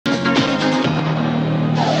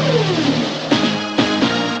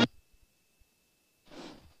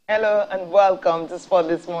Hello and welcome to Sport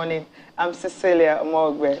This Morning. I'm Cecilia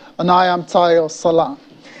Morgbe. And I am Tayo Salam.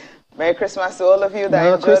 Merry Christmas to all of you that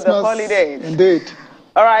Merry enjoyed Christmas, the holidays. Indeed.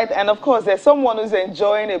 All right, and of course, there's someone who's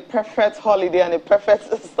enjoying a perfect holiday and a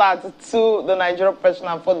perfect start to the Nigeria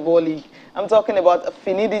Professional Football League. I'm talking about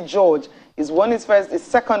Finidi George. He's won his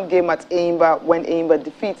second game at Eimba when Eimba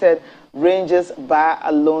defeated Rangers by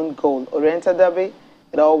a lone goal. Oriental Derby,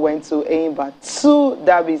 it all went to Eimba. 2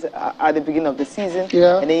 derbies at the beginning of the season,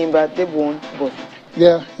 and Eimba, they won both.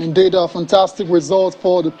 Yeah, indeed, a fantastic result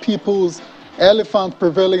for the People's Elephant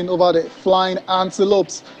prevailing over the Flying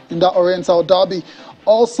Antelopes in that Oriental Derby.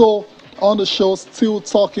 Also on the show, still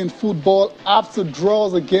talking football after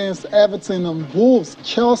draws against Everton and Wolves.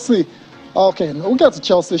 Chelsea. Okay, we'll get to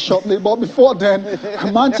Chelsea shortly, but before then,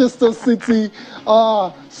 Manchester City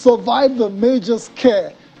survived the major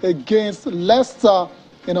scare against Leicester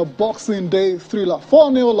in a Boxing Day thriller.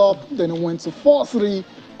 4-0 up, then it went to 4-3,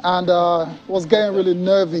 and was getting really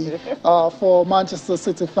nervy for Manchester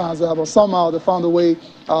City fans there, but somehow they found a way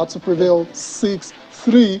to prevail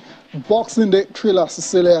 6-3. Boxing Day thriller,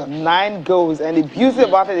 Cecilia. 9 goals, and the beauty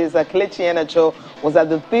about it is that Kelechi Iheanacho was at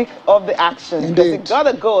the peak of the action. Indeed. Because he got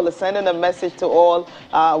a goal, sending a message to all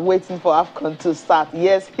waiting for AFCON to start.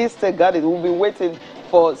 Yes, he still got it. We'll be waiting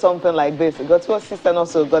for something like this. He got 2 assists and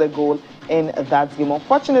also got a goal in that game.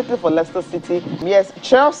 Unfortunately for Leicester City, yes,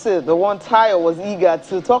 Chelsea, the one Tayo was eager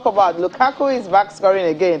to talk about. Lukaku is back scoring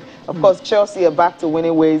again. Of course, Chelsea are back to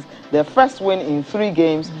winning ways. Their first win in 3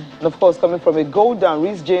 games. And of course, coming from a goal down,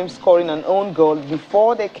 Reece James scoring an own goal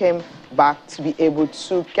before they came back to be able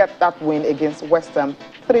to get that win against West Ham.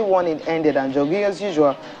 3-1 it ended, and Jorginho, as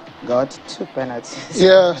usual, got 2 penalties.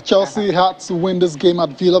 Yeah, Chelsea had to win this game at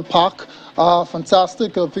Villa Park.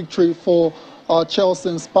 Fantastic victory for Chelsea,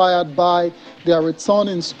 inspired by their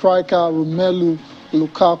returning striker Romelu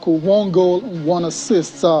Lukaku. 1 goal, 1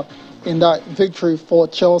 assist in that victory for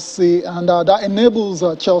Chelsea, and that enables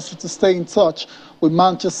Chelsea to stay in touch with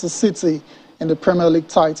Manchester City in the Premier League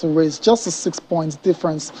title race. Just a 6 points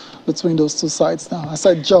difference between those 2 sides now. I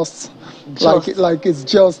said just. Like it's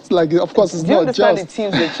just, like, of course it's not just. Do you understand the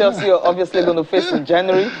teams that Chelsea are obviously going to face in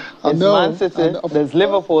January? There's Man City, there's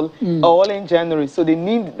Liverpool, all in January. So they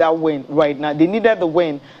need that win right now. They needed the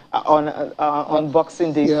win on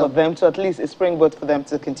Boxing Day for them to at least a springboard for them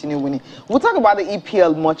to continue winning. We'll talk about the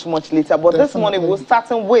EPL much later. But this morning we're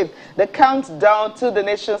starting with the countdown to the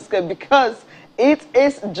Nations Cup, because it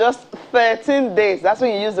is just 13 days. That's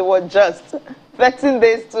when you use the word just. 13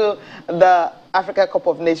 days to the Africa Cup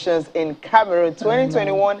of Nations in Cameroon,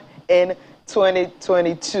 2021 and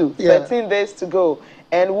 2022. 13 days to go.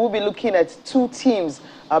 And we'll be looking at 2 teams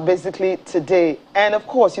basically today. And of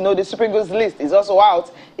course, you know, the Super Eagles list is also out.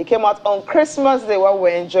 It came out on Christmas Day while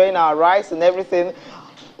we're enjoying our rice and everything.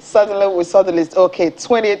 Suddenly we saw the list. Okay,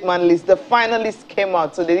 28-man list. The final list came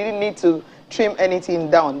out, so they didn't need to trim anything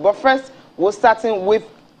down. But first, we're starting with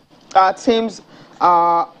our teams.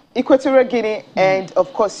 Equatorial Guinea and,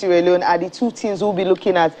 of course, Sierra Leone are the 2 teams we'll be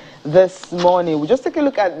looking at this morning. We'll just take a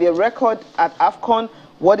look at their record at AFCON,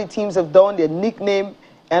 what the teams have done, their nickname,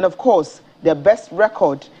 and, of course, their best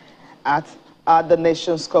record at the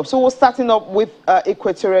Nations Cup. So we're starting up with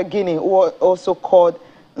Equatorial Guinea, who are also called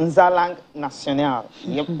Nzalang National.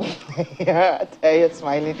 Yep. Yeah, you're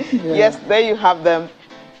smiling. Yeah. Yes, there you have them.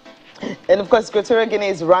 And, of course, Equatorial Guinea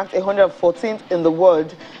is ranked 114th in the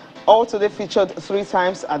world. Also, they featured 3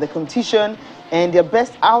 times at the competition, and their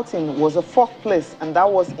best outing was a 4th place, and that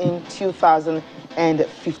was in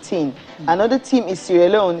 2015. Another team is Sierra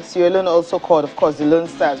Leone. Sierra Leone also called, of course, the Lone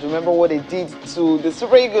Stars. Remember what they did to the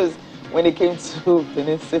Super Eagles when they came to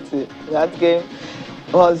Benin City. That game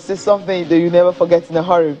was just something that you never forget in a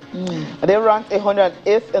hurry. They ranked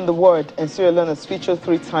 108th in the world, and Sierra Leone has featured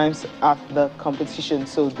 3 times at the competition,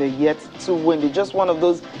 so they're yet to win. They're just one of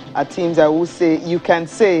those teams I will say, you can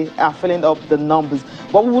say, are filling up the numbers.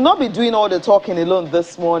 But we will not be doing all the talking alone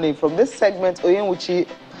this morning. From this segment, Oyenwuchi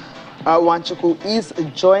Wanchuku is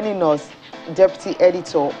joining us, Deputy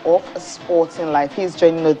Editor of Sporting Life. He's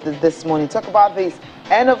joining us this morning. Talk about this.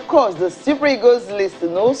 And of course, the Super Eagles list,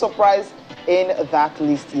 no surprise in that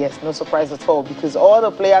list. Yes, no surprise at all, because all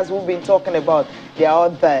the players we've been talking about, they are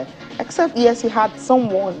out there. Except, yes, he had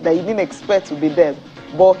someone that he didn't expect to be there,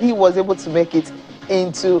 but he was able to make it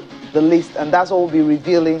into the list, and that's what we'll be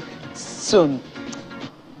revealing soon.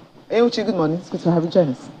 Hey, Uchi, good morning. It's good to have you join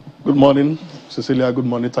us. Good morning, Cecilia. Good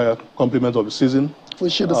morning, Taya. Compliment of the season.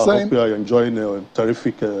 Wish you the same. I hope you are enjoying a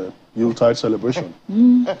terrific Yuletide celebration.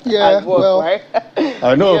 Yeah, well, right?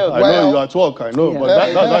 I know you're at work, I know, but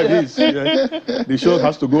that's how it is. Yeah. The show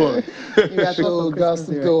has to go on. The show has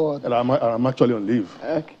to go on. And I'm actually on leave.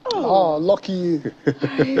 Okay. Oh, lucky you.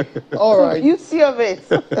 All right. Beauty of it.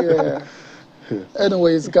 Yeah.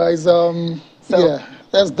 Anyways, guys, yeah,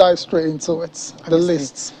 let's dive straight into it. The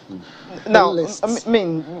lists. Now, I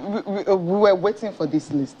mean, we were waiting for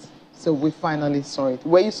this list, so we finally saw it.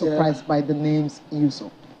 Were you surprised by the names you saw?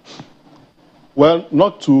 Well,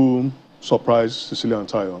 not to surprise Cecilia and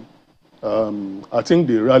Tayo. I think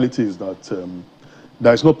the reality is that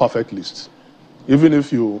there is no perfect list. Even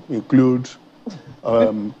if you include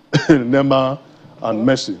Neymar and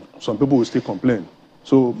Messi, some people will still complain.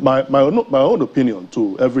 So my own opinion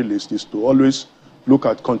to every list is to always look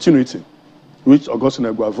at continuity, which Augustine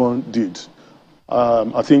Eguavoen did.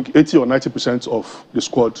 I think 80 or 90% of the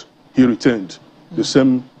squad he retained. The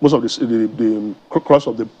same, most of the cross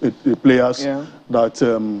of the players that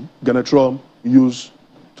Genetro used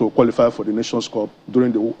to qualify for the Nations Cup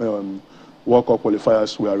during the World Cup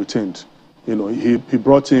qualifiers were retained. You know, he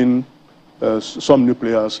brought in some new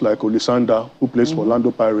players like Olisanda, who plays for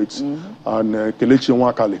Orlando Pirates, and Kelechi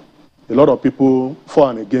Nwakali. A lot of people for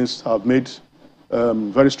and against have made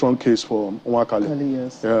very strong case for Nwakali.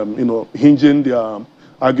 Yes. You know, hinging their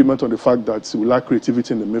argument on the fact that we lack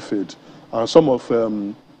creativity in the midfield. And some of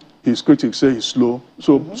his critics say he's slow.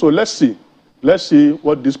 So let's see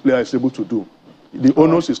what this player is able to do. The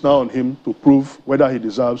onus is now on him to prove whether he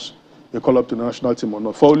deserves a call-up to the national team or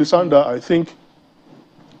not. For Olisanda, I think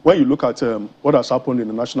when you look at what has happened in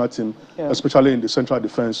the national team, especially in the central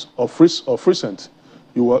defense of recent,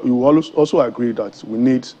 you will also agree that we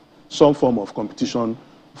need some form of competition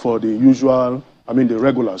for the usual, I mean the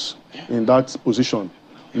regulars in that position.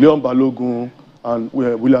 Leon Balogun and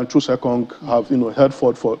William Trusekong have held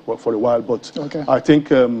forth for a while, but I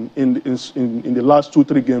think in the last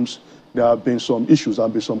 2-3 games there have been some issues, there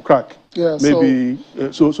have been some crack. Yeah, maybe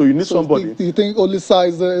so you need somebody. Do you think Olisa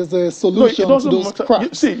is a solution to those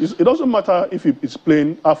cracks? See, it doesn't matter if he's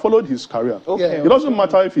playing. I followed his career. It doesn't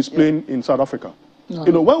matter if he's playing in South Africa. No.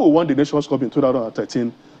 You know, when we won the Nations Cup in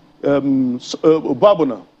 2013,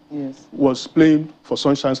 Babona was playing for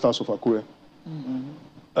Sunshine Stars of Akure.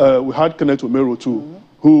 We had Kenneth Omero too,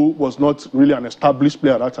 who was not really an established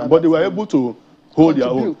player at that time, but they were able to hold their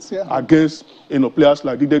own against players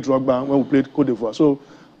like Didier Drogba when we played Cote d'Ivoire. So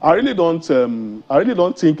I really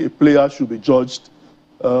don't think a player should be judged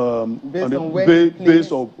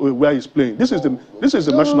based on where he's playing. This is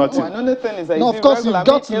the national team. Another thing is that of course you've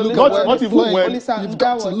got to look. Not even when you've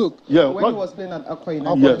got to look. Yeah, when he was playing at Aqua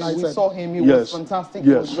United, we saw him. He was fantastic. He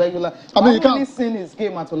was regular. I mean, you can't seen his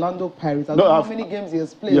game at Orlando Pirates. I don't know how many games he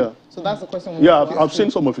has played. Yeah. So that's the question. I've seen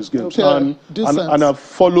some of his games, and I've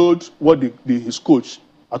followed what his coach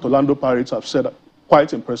at Orlando Pirates have said.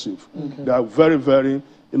 Quite impressive. They are very, very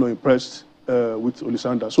impressed with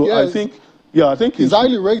Olisanda. So I think he's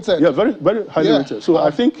highly rated. Yeah, very, very highly rated. So I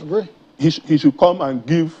think he should come and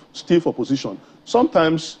give stiff opposition.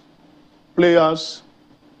 Sometimes players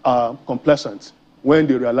are complacent when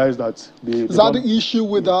they realize that Is that the issue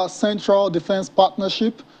with our central defense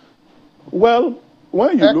partnership? Well,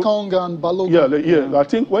 when you Ekong and Balogun. I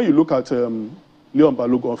think when you look at Leon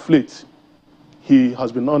Balogun of late, he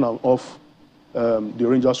has been on and off the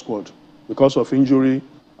Rangers squad because of injury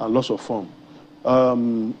and loss of form.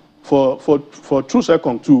 For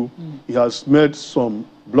Trusekong too, he has made some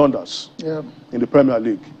blunders in the Premier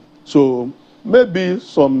League. So maybe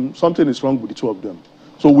something is wrong with the two of them.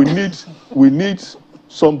 So we need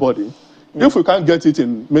somebody. If we can't get it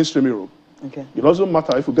in mainstream Europe, it doesn't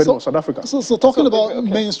matter if we get it in South Africa. So talking about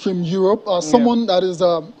mainstream Europe, someone that is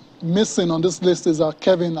missing on this list is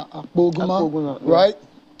Kevin Akpoguma, right?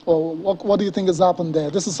 Or what do you think has happened there?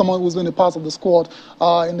 This is someone who's been a part of the squad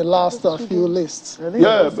in the last few lists.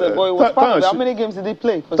 How many games did he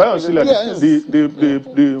play? He's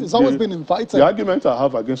always been invited. The argument I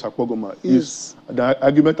have against Akpoguma is the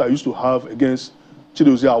argument I used to have against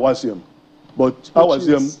Chidozie Awasiem. But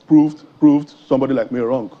Awasiem proved somebody like me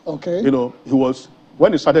wrong. Okay. He was,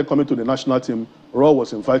 when he started coming to the national team, Raw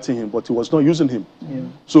was inviting him, but he was not using him.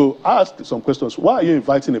 So I asked some questions. Why are you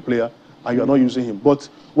inviting a player and you're not using him? But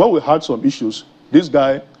when we had some issues, this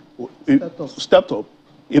guy stepped up.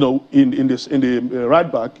 In the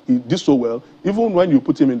right back, he did so well. Even when you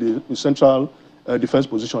put him in the central defense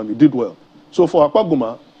position, he did well. So for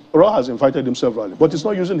Akpoguma, Raw has invited him severally, but he's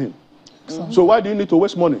not using him. So why do you need to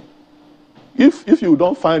waste money? If you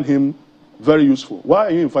don't find him very useful, why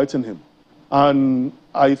are you inviting him? And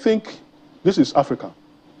I think this is Africa,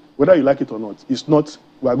 whether you like it or not. It's not.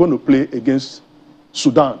 We are going to play against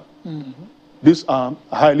Sudan. These are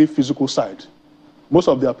a highly physical side. Most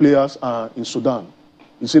of their players are in Sudan.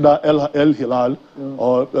 It's either El Hilal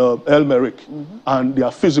or El Merrick. And they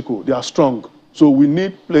are physical, they are strong. So we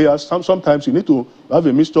need players. Sometimes you need to have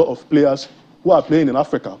a mixture of players who are playing in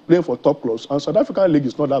Africa, playing for top clubs. And South African League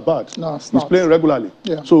is not that bad. No, it's not. Playing regularly.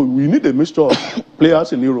 Yeah. So we need a mixture of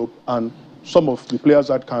players in Europe and some of the players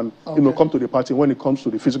that can come to the party when it comes to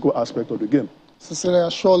the physical aspect of the game. Cecilia,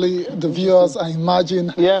 surely the viewers, I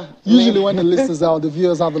imagine, usually when the list is out, the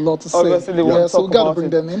viewers have a lot to say. Obviously, they want to so we got to bring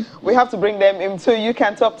them in. We have to bring them in. So you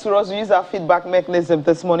can talk to us, use our feedback mechanism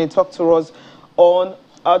this morning. Talk to us on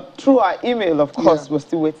through our email, of course. We're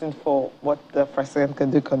still waiting for what the president can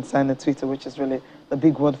do concerning Twitter, which is really the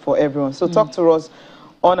big word for everyone. So talk to us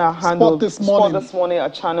on our handle, Sport This Morning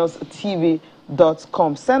at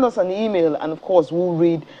channelstv.com. Send us an email, and of course we'll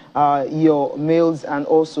read your mails and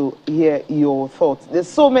also hear your thoughts. There's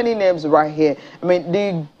so many names right here. I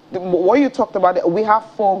mean, what you talked about, we have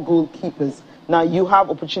 4 goalkeepers. Now you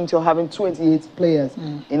have opportunity of having 28 players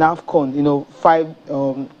in AFCON, you know,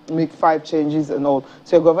 make 5 changes and all.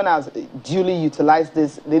 So your governor has duly utilized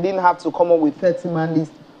this. They didn't have to come up with 30-man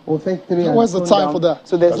list or 33. Where's the time for that?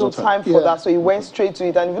 So there's no time for that. So he went straight to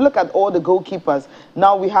it. And if you look at all the goalkeepers,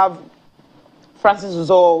 now we have Francis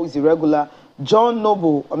Uzo, who is irregular. John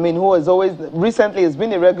Noble, I mean, who has always recently has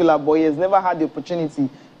been irregular, but he has never had the opportunity,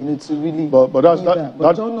 you know, to really. But that's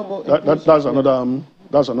John Noble,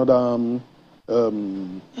 that's another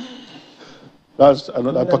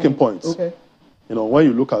talking point. Okay. You know, when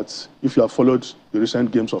you look at, if you have followed the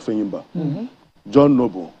recent games of Enyimba, John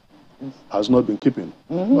Noble has not been keeping.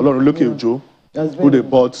 Olorunloke Ojo, who they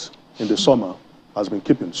bought in the summer, has been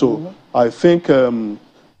keeping. So I think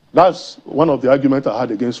that's one of the arguments I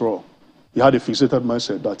had against Raw. He had a fixated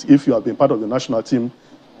mindset that if you have been part of the national team,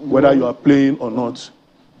 whether you are playing or not,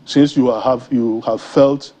 since you have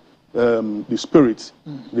felt the spirit,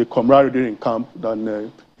 the camaraderie in camp,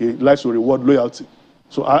 then he likes to reward loyalty.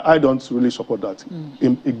 So I don't really support that.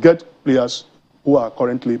 He gets players who are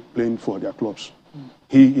currently playing for their clubs.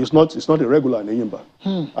 It's not a regular in Enyimba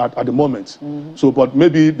at the moment. So, but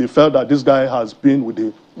maybe they felt that this guy has been with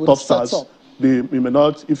the top stars. He may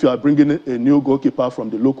not, if you are bringing a new goalkeeper from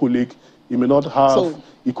the local league, he may not have,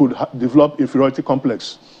 he could develop inferiority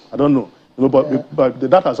complex. I don't know. You know, but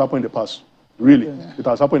that has happened in the past. Really. It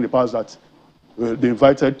has happened in the past that they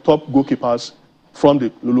invited top goalkeepers from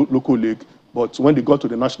the local league, but when they got to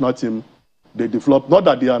the national team, they developed, not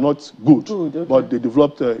that they are not good, but they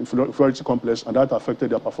developed inferiority complex, and that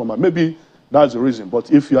affected their performance. Maybe that's the reason.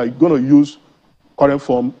 But if you are going to use current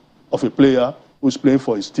form of a player who's playing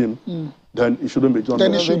for his team, then it shouldn't be John.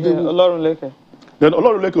 Then it should be Olorunloke. Then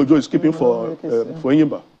Olorunloke Ojo is keeping for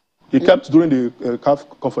Enyimba. He kept during the CAF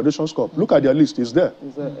Confederations Cup. Look at their list; it's there.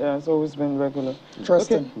 It's always been regular.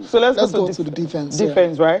 Interesting. Okay. So let's go to the defense.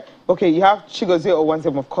 Defense, right? Okay, you have Chigozie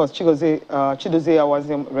Owanzem, of course. Chidozie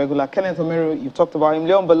Owanzem, regular. Kenneth Omeru, you've talked about him.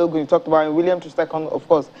 Leon Balogun, you've talked about him. William Trustekon, of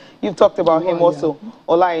course. You've talked about him also.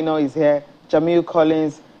 Ola Aina is here. Jamil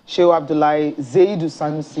Collins, Shehu Abdullahi, Zaidu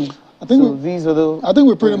Sanusi. I think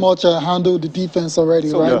we pretty much handled the defense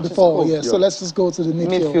already, right? Before, So let's just go to the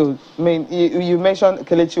midfield. I mean, you mentioned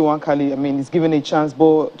Kelechi Nwankali. I mean, he's given a chance,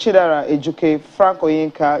 but Chidera Ejuke, Frank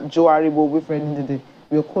Oyinka, Joe Aribo, Wilfred Ndidi,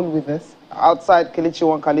 we're cool with this. Outside Kelechi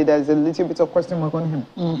Nwankali, there's a little bit of question mark on him.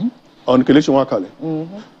 On Kelechi Nwankali?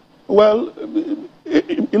 Well,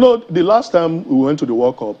 you know, the last time we went to the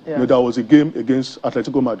World Cup, you know, there was a game against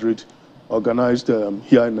Atletico Madrid organized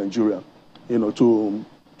here in Nigeria, you know, to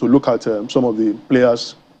look at some of the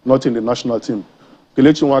players not in the national team.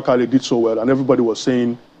 Kelechi Nwankali did so well, and everybody was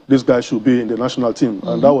saying this guy should be in the national team.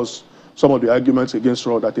 And that was some of the arguments against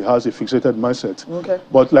Raw, that he has a fixated mindset.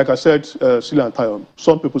 But like I said, Sile and Tayo,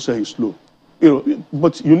 some people say he's slow. You know,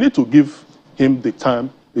 but you need to give him the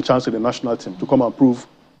chance in the national team to come and prove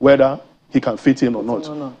whether he can fit in or not.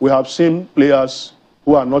 We have seen players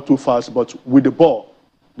who are not too fast, but with the ball,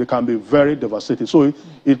 they can be very devastating. So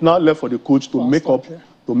it's now left for the coach to make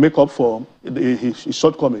up for his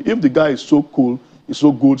shortcoming. If the guy is so cool, is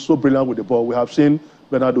so good, so brilliant with the ball, we have seen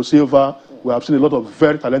Bernardo Silva, we have seen a lot of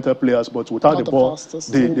very talented players, but without the ball,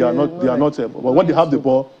 they are not. But when they have the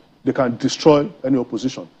ball, they can destroy any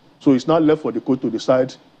opposition. So it's not left for the coach to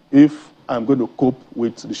decide if I'm going to cope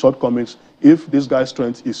with the shortcomings, if this guy's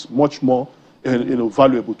strength is much more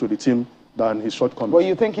valuable to the team than his shortcomings. Well,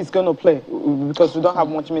 you think he's going to play? Because we don't have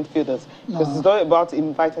much midfielders. Because it's not about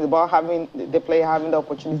inviting, about having the player having the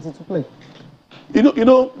opportunity to play. You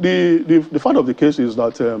know, the fact of the case is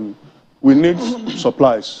that we need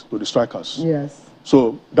supplies to the strikers. Yes.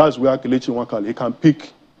 So that's where Kelechi Nwankali, he can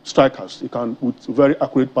pick strikers. He can with very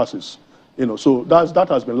accurate passes. You know, so that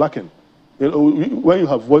has been lacking. You know, when you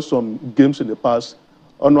have watched some games in the past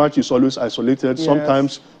Onuachu is always isolated. Yes.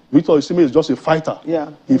 Sometimes Victor Osimhen is just a fighter.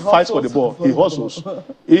 Yeah. He fights for the ball. He hustles.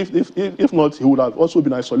 If not, he would have also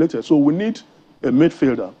been isolated. So we need a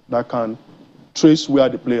midfielder that can trace where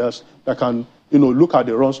the players, that can, look at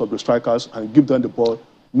the runs of the strikers and give them the ball,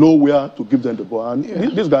 know where to give them the ball. And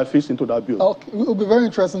this guy fits into that bill. Okay. It will be very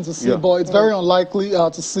interesting to see, but it's very unlikely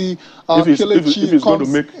to see Kelechi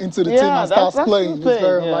comes into the team and starts playing. It's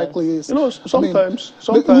very unlikely. Sometimes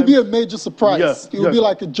it will be a major surprise. It will be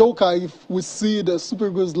like a joker if we see the Super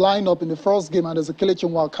Eagles line up in the first game and there's a Kelechi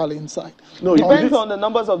Nwakali inside. No, depends on the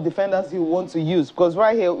numbers of defenders you want to use. Because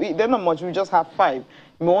right here, they're not much. We just have 5.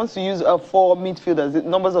 He wants to use 4 midfielders. The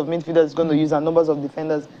numbers of midfielders he's going to use and numbers of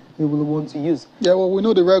defenders he will want to use. Yeah, well, we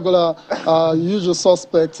know the regular usual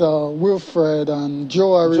suspects, Wilfred and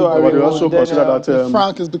Joe But you also consider that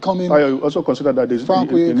Frank is becoming. I also consider that there's a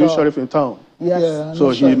new sheriff in town. Yes. Yeah,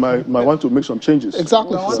 so he might want to make some changes.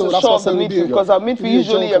 Exactly. So that's what the midfield, because our midfield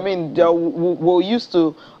usually, we're used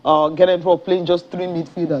to getting for playing just 3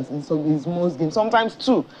 midfielders in most games. Sometimes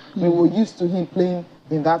 2. We're used to him playing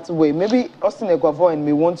in that way. Maybe Austin Eguavoen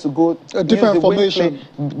may want to go a different formation.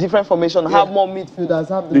 Have more midfielders.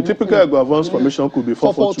 Have the typical Eguavoen's formation could be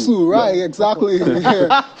 4-4-2. Right, exactly.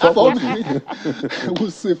 4-4-2.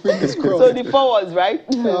 We'll see, fingers crossed. So the forwards, right?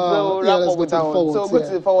 So wrap up with that one. Forwards, so go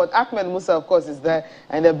to the forward. Ahmed Musa, of course, is there,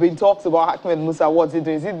 and there have been talks about Ahmed Musa. What's he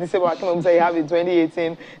doing? Is it the same Ahmed Musa you have in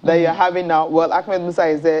 2018 that you're having now? Well, Ahmed Musa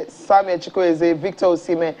is there. Samuel Chiko is there. Victor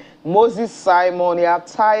Osimhen, Moses Simon, you have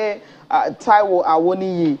Taiwo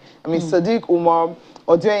Awoniyi, Sadiq Umar,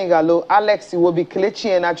 Odioingalo, Alex Iwobi, Kelechi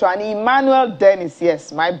Iheanacho, and Emmanuel Dennis.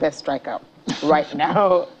 Yes, my best striker right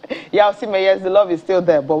now. Osimhen, yes, the love is still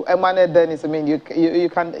there, but Emmanuel Dennis, you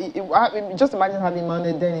can just imagine having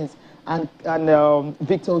Emmanuel Dennis and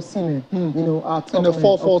Victor Osimhen, in the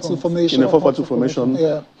 4-4-2 formation. In the 4-4-2 formation.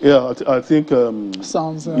 Yeah, I think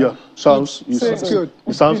sounds good. It sounds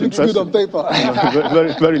interesting. Good on paper.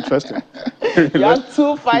 very, very interesting. You have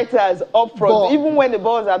 2 fighters up front. Even when the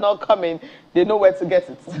balls are not coming, they know where to get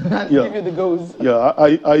it and give you the goals. Yeah,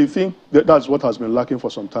 I think that's what has been lacking for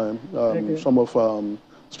some time. Some of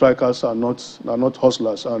strikers are not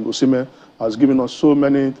hustlers, and Osimhen has given us so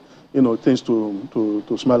many things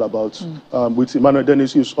to smile about. With Emmanuel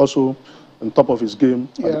Dennis, he's also on top of his game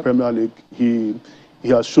at the Premier League. He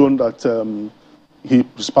has shown that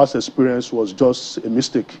his past experience was just a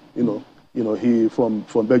mistake. He from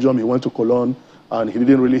Belgium, he went to Cologne and he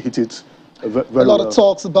didn't really hit it very well. A lot of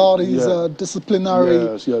talks about his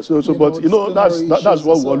disciplinary. Yes. But that's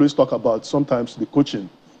what we always talk about. Sometimes the coaching,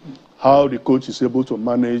 how the coach is able to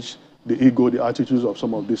manage the ego, the attitudes of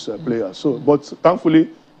some of these players. So, but thankfully,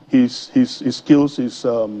 his skills, his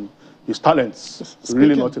talents,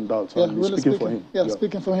 really not in doubt. Yeah, really speaking for him. Yeah,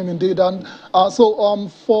 speaking for him indeed. And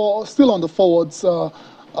for still on the forwards,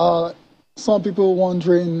 some people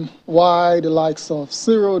wondering why the likes of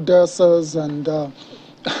Cyril Dessers and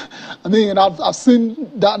I've seen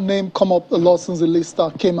that name come up a lot since the list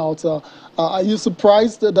came out. Are you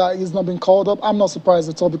surprised that he's not been called up? I'm not surprised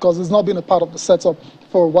at all because he's not been a part of the setup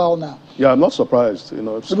for a while now. Yeah, I'm not surprised.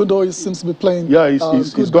 Even though he seems to be playing. Yeah,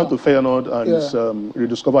 he's gone to Feyenoord and he's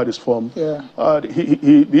rediscovered his form. Yeah.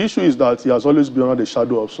 The issue is that he has always been under the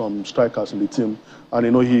shadow of some strikers in the team, and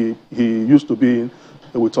he used to be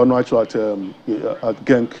with Onuachu at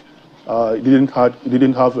Genk. He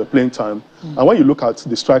didn't have a playing time. And when you look at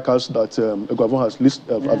the strikers that Eguavoen has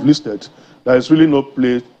listed, there is really no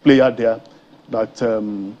player there that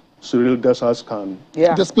Cyril Dessers can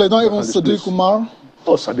display. Not even Sadiq Umar.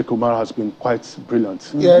 Oh, Sadiq Umar has been quite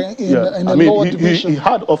brilliant. Yeah, in the lower division. He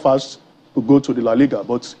had offers to go to the La Liga,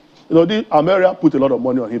 but the Almeria put a lot of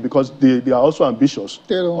money on him because they are also ambitious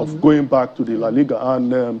of going back to the La Liga,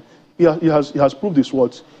 and he has proved his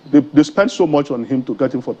worth. They spent so much on him to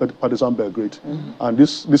get him for Partizan Belgrade, and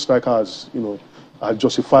this striker has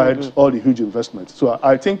justified all the huge investment. So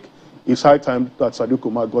I think it's high time that Sadiq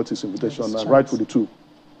Umar got his invitation and right for the 2.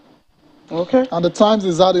 Okay. And the Times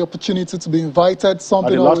has had the opportunity to be invited. At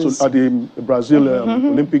the Brazil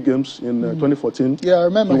Olympic Games in 2014. Yeah, I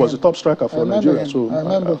remember. He was a top striker for Nigeria. So I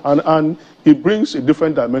remember. And he brings a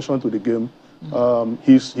different dimension to the game.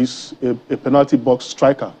 He's a penalty box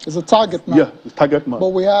striker. He's a target man. Yeah, target man. But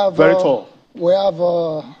we have very tall. We have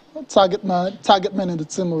target man in the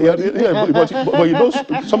team already.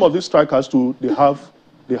 But some of these strikers too, they have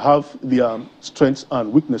their strengths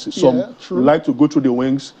and weaknesses. Some like to go through the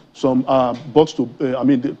wings. Some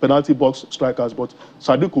the penalty box strikers. But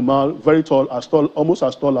Sadiq Umar, very tall, almost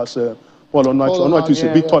as tall as Paul Onuachu. Onuachu is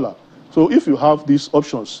a bit taller. So if you have these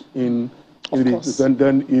options in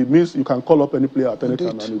then it means you can call up any player at any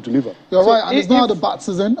time and you deliver. You're right, and it's not a bad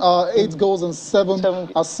season. 8 goals and 7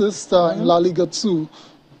 assists in La Liga 2.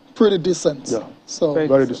 Pretty decent. Yeah, so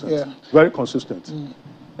very decent. Yeah. Very consistent.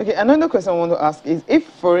 Okay, another question I want to ask is, if,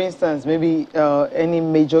 for instance, maybe any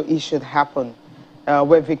major issue happen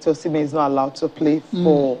where Victor Osimhen is not allowed to play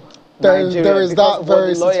for Nigeria, there is that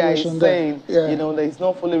very situation saying, there. You know, that he's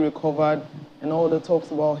not fully recovered, and all the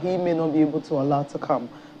talks about he may not be able to allow to come.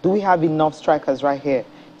 Do we have enough strikers right here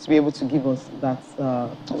to be able to give us that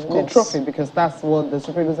trophy? Because that's what the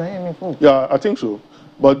Super Eagles are aiming for. Yeah, I think so.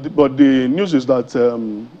 But the news is that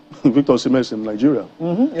Victor Osimhen is in Nigeria.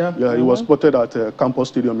 He was spotted at Campus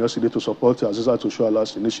Stadium yesterday to support Aziza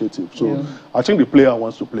Toshala's initiative. So I think the player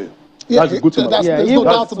wants to play. Yeah, that's a good thing. There's no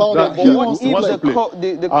doubt about that. But what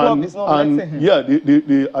if the club is not letting him?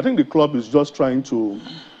 Yeah, I think the club is just trying to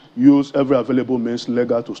use every available means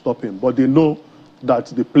legal to stop him. But they know that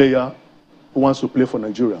the player wants to play for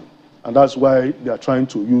Nigeria. And that's why they are trying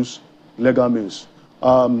to use legal means.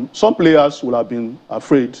 Some players will have been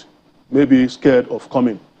afraid, maybe scared of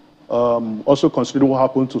coming. Also considering what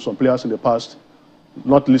happened to some players in the past,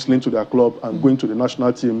 not listening to their club and going to the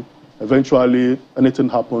national team. Eventually, anything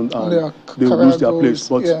happened and they will lose their place.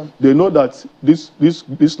 But they know that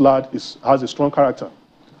this lad has a strong character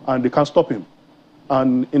and they can't stop him.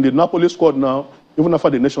 And in the Napoli squad now, even after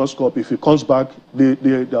the Nations Cup, if he comes back, they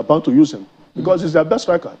are bound to use him. Because he's their best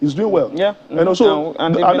striker. He's doing well. Yeah. And also,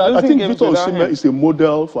 and I think Victor Osimhen is a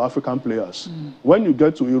model for African players. When you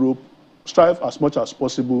get to Europe, strive as much as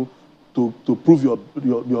possible to prove your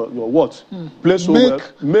what. Play so well,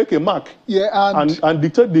 make a mark. Yeah, and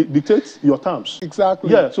dictate your terms.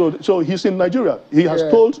 Exactly. Yeah, so he's in Nigeria. He has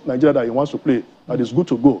told Nigeria that he wants to play, that it's good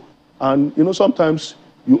to go. And, you know, sometimes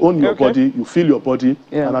you own your body, you feel your body,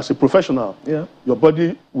 and as a professional, your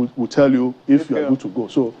body will tell you if you are good to go.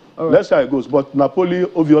 So let's see how it goes. But Napoli,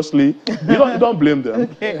 obviously, you don't blame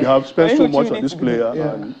them. They have spent so much on this player,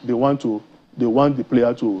 and they want the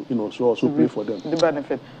player to, you know, also play for them. The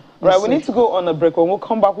benefit. Right, we need to go on a break. When we'll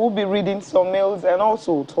come back, we'll be reading some mails and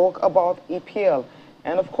also talk about EPL.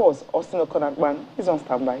 And of course, Austin Okonagban is on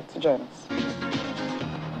standby to join us.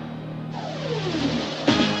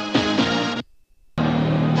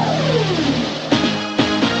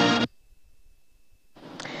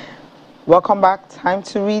 Welcome back. Time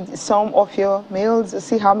to read some of your mails.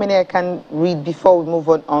 See how many I can read before we move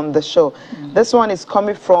on the show. This one is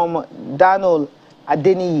coming from Daniel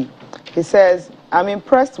Adeniyi. He says, I'm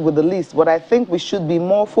impressed with the list, but I think we should be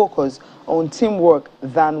more focused on teamwork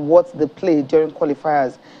than what they play during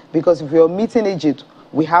qualifiers. Because if we are meeting Egypt,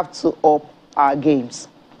 we have to up our games.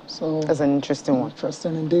 So that's an interesting one.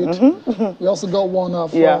 Interesting indeed. We also got one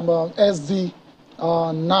from SD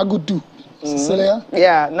Nagudu. Cecilia?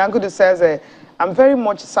 Yeah, Nagudu says, I'm very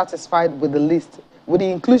much satisfied with the list. With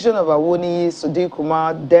the inclusion of Awoni, Sudi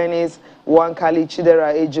Kumar, Dennis, Wankali,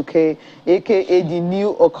 Chidera Ejuke, a.k.a. the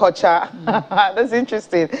new Okocha. That's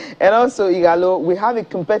interesting. And also, Igalo, we have a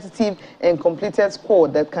competitive and completed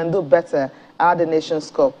squad that can do better at the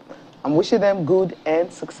Nations Cup. I'm wishing them good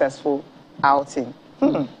and successful outing.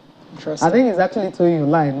 Interesting. I think it's actually to you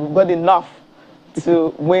line. We've got enough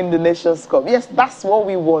to win the Nations Cup. Yes, that's what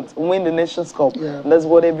we want, win the Nations Cup. Yeah. That's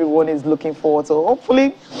what everyone is looking forward to.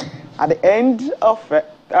 Hopefully, at the end of the,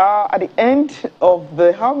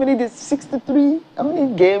 how many days? 63, how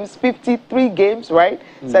many games? 53 games, right?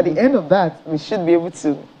 So at the end of that, we should be able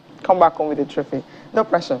to come back home with a trophy. No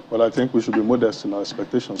pressure. Well, I think we should be modest in our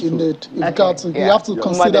expectations. Indeed. You have to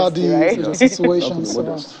consider the situations.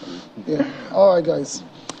 All right, guys.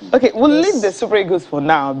 Okay, we'll leave the Super Eagles for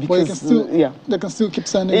now because they can still keep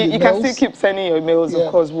sending emails. You can still keep sending your emails,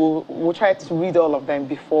 of course. We'll try to read all of them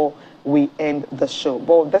before we end the show.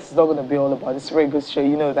 But this is not going to be all about the Super Eagles show,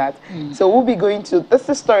 you know that. So we'll be going to, this is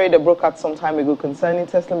a story that broke out some time ago concerning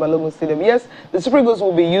Teslim Balogun Stadium. Yes, the Super Eagles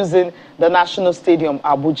will be using the National Stadium,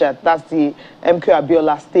 Abuja. That's the MK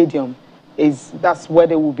Abiola Stadium. That's where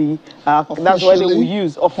they will be, that's where they will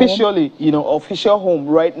use officially, home. You know, official home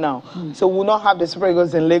right now. So we'll not have the Super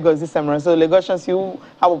Eagles in Lagos this time around. So Lagosians, you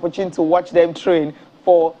have opportunity to watch them train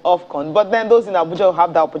for AFCON. But then those in Abuja will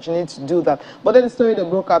have the opportunity to do that. But then the story that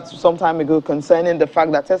broke out some time ago concerning the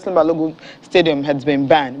fact that Teslim Balogun Stadium has been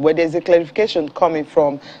banned, where there's a clarification coming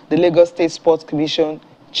from the Lagos State Sports Commission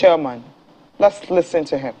chairman. Let's listen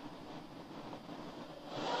to him.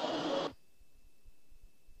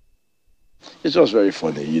 It's just very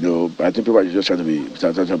funny, you know. I think people are just trying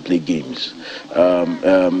to play games.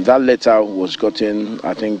 That letter was gotten,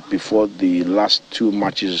 I think, before the last 2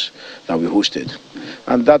 matches that we hosted,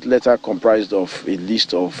 and that letter comprised of a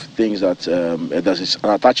list of things that there's an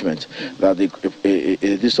attachment that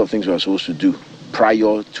a list of things we are supposed to do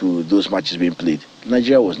prior to those matches being played.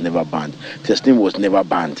 Nigeria was never banned. Testing was never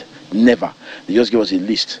banned. Never. They just gave us a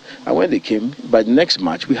list. And when they came, by the next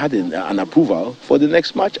match, we had an approval for the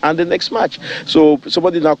next match and the next match. So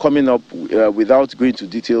somebody now coming up without going to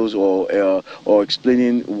details or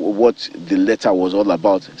explaining what the letter was all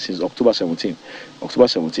about since October 17.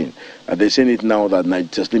 And they're saying it now that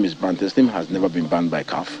Teslim is banned. Teslim has never been banned by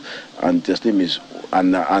CAF. And Teslim is,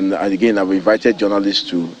 and again, I've invited journalists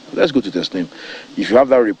to, let's go to Teslim. If you have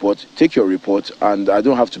that report, take your report, and I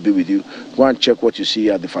don't have to be with you. Go and check what you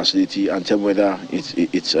see at the facility and tell me whether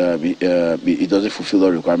it doesn't fulfill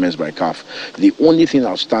the requirements by CAF. The only thing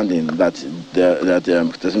outstanding that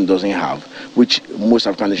Teslim doesn't have, which most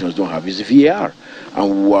African nations don't have, is VAR.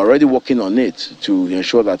 And we're already working on it to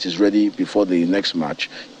ensure that it's ready before the next match,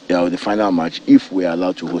 the final match, if we are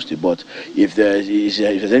allowed to host it. But if there's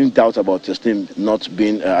any doubt about Teslim not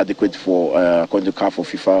being adequate for according to CAF or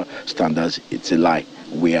FIFA standards, it's a lie.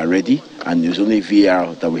 We are ready, and there's only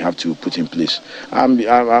VAR that we have to put in place.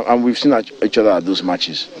 And we've seen each other at those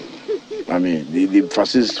matches. I mean, the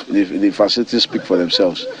facilities speak for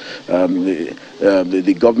themselves.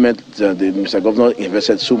 The government, Mr. Governor,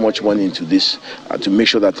 invested so much money into this to make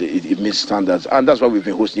sure that it meets standards, and that's why we've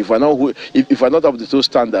been hosting. If we're not up to those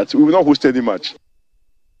standards, we will not host any match.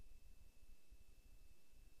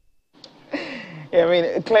 Yeah, I mean,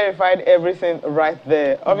 it clarified everything right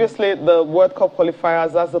there. Obviously, the World Cup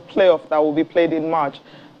qualifiers, that's the playoff that will be played in March,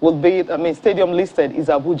 will be, I mean, stadium listed is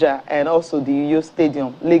Abuja and also the UO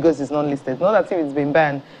Stadium. Lagos is not listed. Not that it's been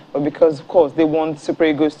banned, but because, of course, they want Super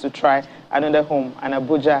Eagles to try another home, and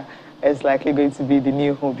Abuja is likely going to be the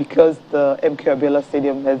new home because the MK Abiola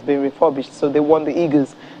Stadium has been refurbished, so they want the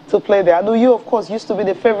Eagles to play there. I know you, of course, used to be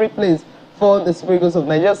the favorite place for the Super Eagles of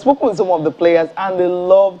Nigeria. I've spoken with some of the players, and they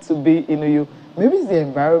love to be in UO. Maybe it's the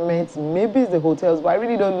environment, maybe it's the hotels, but I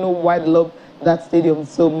really don't know why they love that stadium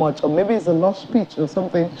so much, or maybe it's a lush pitch or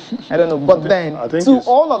something. I don't know. But then, to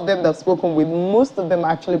all of them that I've spoken with, most of them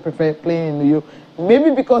actually prefer playing in the U.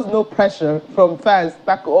 Maybe because no pressure from fans.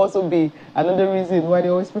 That could also be another reason why they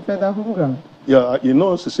always prefer that home ground. Yeah, you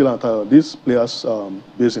know, Cecilia and Tyler, these players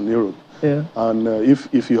based in Europe. Yeah. And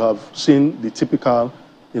if you have seen the typical,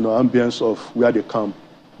 ambience of where they camp,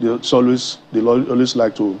 they always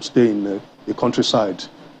like to stay in the countryside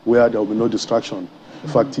where there will be no distraction. In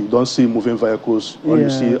fact, you don't see moving vehicles. All you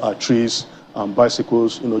see are trees and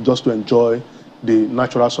bicycles, just to enjoy the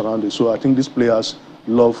natural surroundings. So I think these players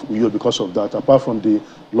love Uyo because of that. Apart from the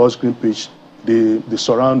lush green pitch, the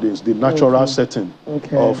surroundings, the natural setting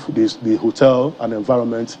of the hotel and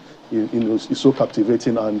environment, is so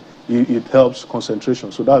captivating, and it helps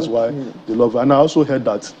concentration. So that's why they love it. And I also heard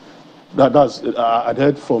I'd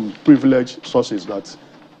heard from privileged sources that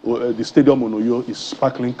the stadium on Uyo is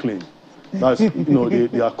sparkling clean. That's,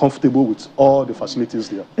 they are comfortable with all the facilities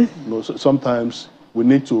there. So sometimes we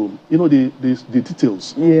need to, the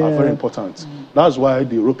details are very important. That's why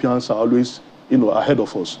the Europeans are always, ahead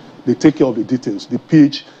of us. They take care of the details, the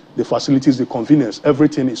pitch, the facilities, the convenience,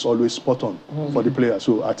 everything is always spot on for the players.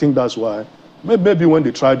 So I think that's why maybe when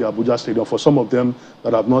they try the Abuja Stadium, for some of them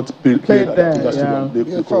that have not played at the Abuja Stadium,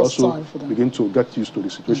 they could also begin to get used to the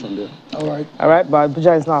situation there. All right, but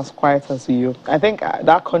Abuja is not as quiet as you. I think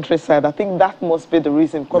that countryside, I think that must be the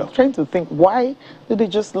reason. I'm trying to think, why do they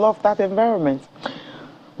just love that environment?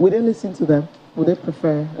 Would they listen to them? Would they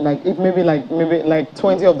prefer, if maybe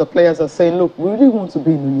 20 of the players are saying, look, we really want to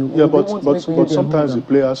be in New York. Yeah, but sometimes the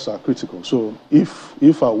players are critical. So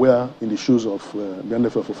if I were in the shoes of the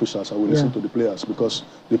NFF officials, I would listen to the players, because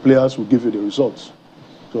the players will give you the results.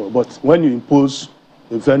 So, but when you impose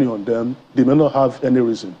a venue on them, they may not have any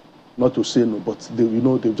reason not to say no, but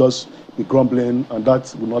they'll just be grumbling, and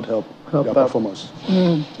that will not help their performance.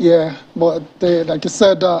 Yeah, but like you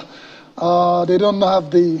said, they don't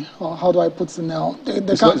have the, how do I put it now?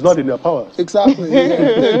 It's not in their power. Exactly.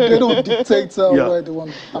 They don't dictate where they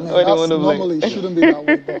want. I mean, normally shouldn't be that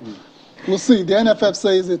way. But we'll see. The NFF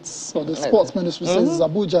says the sports ministry says it's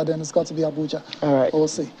Abuja, then it's got to be Abuja. All right. We'll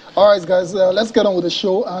see. All right, guys, let's get on with the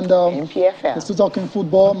show. And EPL. Still talking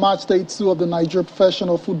football. Match day 2 of the Nigeria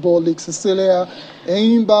Professional Football League. Cecilia,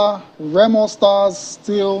 Eimba, Remo Stars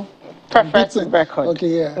still. Perfect record.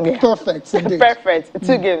 Okay, perfect. Perfect.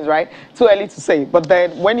 2 games, right? Too early to say. But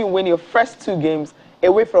then when you win your first 2 games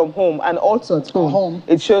away from home and also at home,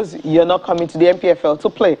 it shows you're not coming to the MPFL to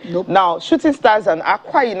play. Nope. Now, Shooting Stars and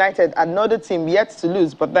Aqua United, another team yet to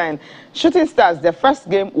lose, but then Shooting Stars, their first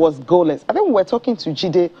game was goalless. I think we were talking to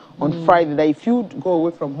Jide on Friday that if you go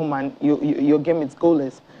away from home and your game is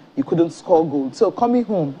goalless, you couldn't score goals. So coming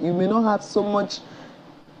home, you may not have so much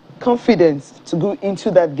confidence to go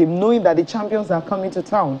into that game, knowing that the champions are coming to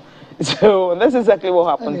town. So that's exactly what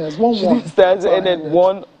happened. And yes, 1-1. Stars ended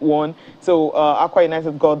 1-1. So Aqua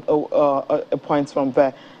United got a point from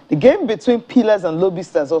there. The game between Pillars and Lobby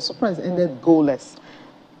Stars, I was surprised, ended goalless.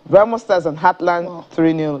 Remo Stars and Heartland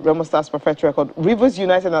 3-0. Remo Stars perfect record. Rivers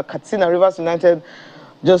United and Katsina. Rivers United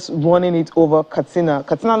just running it over Katsina.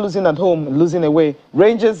 Katsina losing at home, losing away.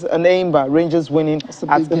 Rangers and Aimba. Rangers winning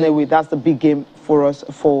at Nnewi. That's the big game for us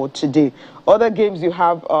for today. Other games you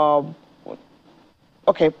have.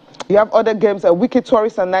 Okay. You have other games. Wiki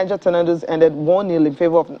Tourists and Niger Tornadoes ended 1-0 in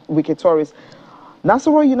favor of Wiki Tourists.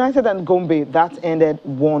 Nasarawa United and Gombe, that ended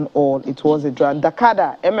 1-1. It was a draw.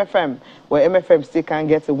 Dakada, MFM, where MFM still can't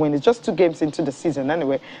get a win. It's just 2 games into the season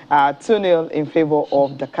anyway. 2-0 in favor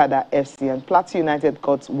of Dakada FC. And Plateau United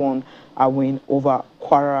got a win over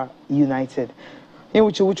Kwara United. In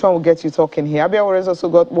which one will get you talking here? Abia Warriors also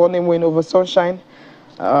got 1 win over Sunshine.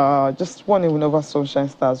 Just 1 win over Sunshine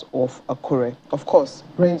Stars of Akure. Of course,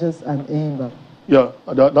 Rangers and Aimba. Yeah,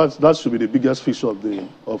 that should be the biggest fixture of the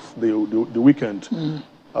weekend.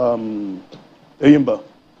 Aimba,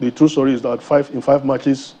 the true story is that in 5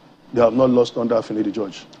 matches, they have not lost under Finidi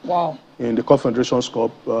George. Wow. In the Confederations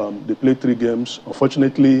Cup, they played 3 games.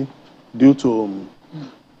 Unfortunately, due to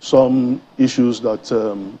some issues that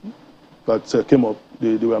came up,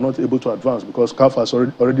 they were not able to advance because CAF has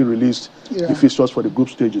already released the fixtures for the group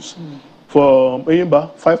stages. For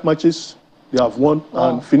Aimba, 5 matches, they have won,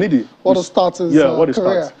 and Finidi. What a start is what a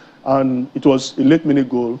career. Start. And it was a late-minute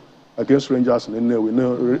goal against Rangers in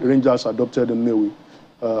Nnewi. Rangers adopted Nnewi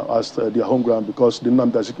as their home ground because the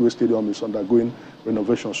Nnamdi Azikiwe Stadium is undergoing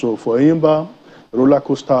renovation. So for Aimba, roller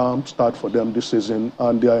coaster start for them this season,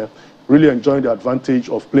 and they are really enjoying the advantage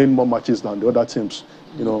of playing more matches than the other teams.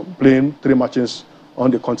 You know, playing 3 matches on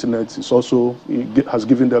the continent is also has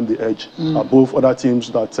given them the edge above other teams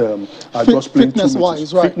that are just playing 2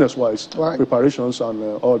 matches. Fitness-wise, preparations and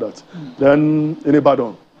all that. Then in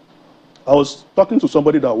Ibadan, I was talking to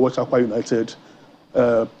somebody that watched Aqua United,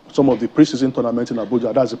 some of the pre-season tournaments in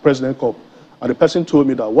Abuja. That's the President Cup, and the person told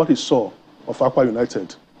me that what he saw of Aqua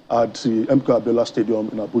United at the MK Abiola Stadium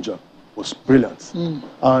in Abuja was brilliant.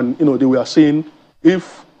 And they were saying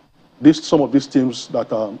if some of these teams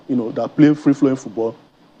that are that are playing free-flowing football,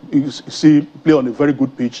 you see play on a very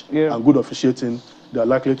good pitch and good officiating, they are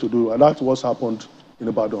likely to do. And that's what's happened in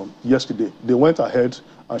Ibadan yesterday. They went ahead,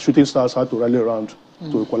 and Shooting Stars had to rally around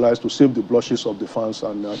to equalize, to save the blushes of the fans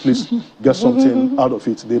and at least get something out of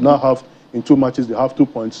it. They now have, in 2 matches, they have 2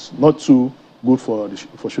 points. Not too good for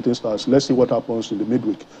Shooting Stars. Let's see what happens in the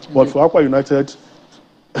midweek. But for Aqua United,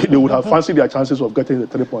 they would have fancied their chances of getting the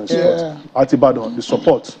 3 points. But at Ibadan, the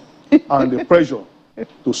support and the pressure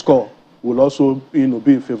to score will also be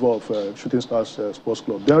in favor of Shooting Stars Sports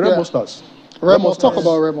Club. They are Remo Stars. Remo, talk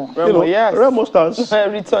about Remo. Remo Stars.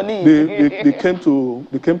 They came to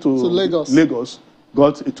Lagos,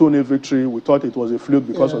 got a 2-0 victory. We thought it was a fluke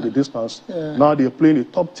because of the distance. Now they're playing a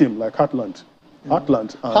top team like Heartland.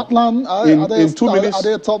 Heartland, in 2 minutes. Are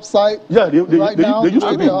they a top side? Yeah, they used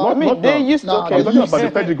to be. They used to. I'm talking about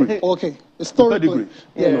the pedigree. Okay, historically.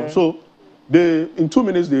 So in 2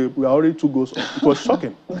 minutes they were already 2 goals. It was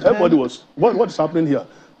shocking. Everybody was, what is happening here?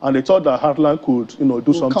 And they thought that Heartland could,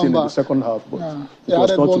 do something in the second half, but it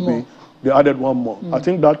was not to be. They added 1 more. I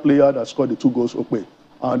think that player that scored the 2 goals, Okwe,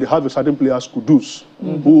 and they have a certain player, Kudus,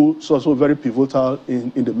 who is also very pivotal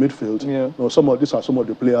in the midfield. These are some of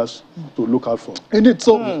the players to look out for. Indeed.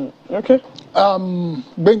 So, Benga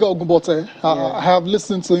Ogumbote, I have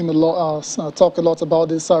listened to him a lot, talk a lot about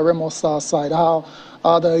this Remo Stars side, how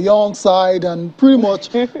the young side and pretty much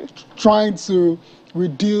trying to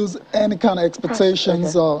reduce any kind of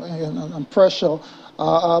expectations and pressure.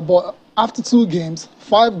 But after 2 games,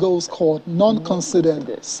 5 goals scored, none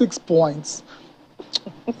considered, 6 points.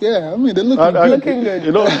 Yeah, I mean, they're looking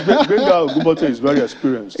good. Benga Ogumbote is very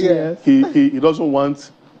experienced. He doesn't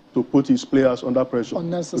want to put his players under pressure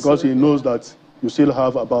because he knows that you still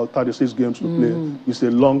have about 36 games to play. It's a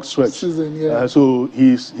long stretch. So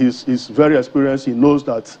he's very experienced. He knows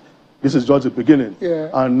that this is just the beginning.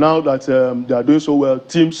 And now that they are doing so well,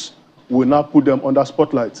 teams will now put them under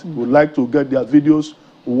spotlight. Would like to get their videos,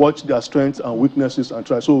 watch their strengths and weaknesses and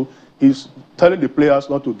try. So he's telling the players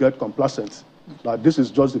not to get complacent. Like this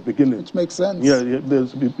is just the beginning. Which makes sense.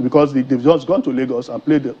 Because they've just gone to Lagos and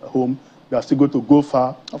played at home. They are still going to go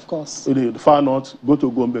far. Of course. The far north, go to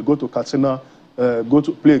Gombe, go to Katsina, go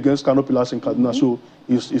to play against Kano Pillars in Kaduna. So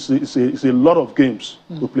it's a lot of games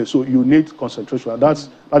to play. So you need concentration. And that's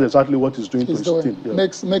exactly what he's doing to his team. Yeah.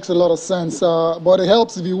 Makes a lot of sense. But it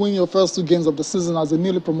helps if you win your first 2 games of the season as a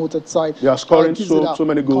newly promoted side. They are scoring so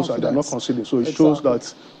many goals and they're not conceding. So it shows that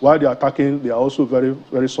while they're attacking, they are also very,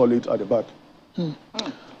 very solid at the back.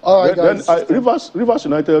 All right, guys. Then Rivers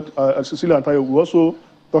United, Cecilia and Tayo, we also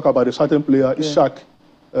talk about a certain player, Ishak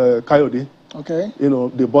Kayode. Okay. You know,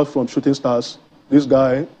 they bought from Shooting Stars. This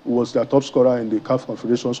guy was their top scorer in the CAF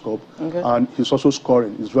Confederations Cup, and he's also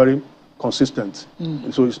scoring. He's very consistent.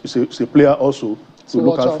 And so it's a player also to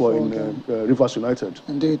look out for in Rivers United.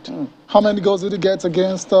 Indeed. How many goals did he get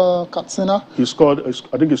against Katsina? He scored,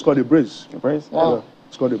 I think he scored a brace. A brace? Wow. Yeah,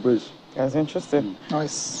 scored a brace. That's interesting.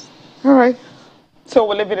 Nice. All right. So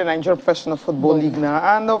we're living in the Nigerian Professional Football League now.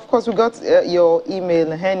 And of course, we got your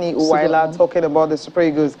email, Henny Uwaila, talking about the Super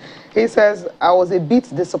Eagles. He says, I was a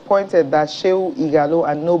bit disappointed that Shehu, Igalo,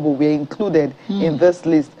 and Noble were included in this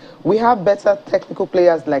list. We have better technical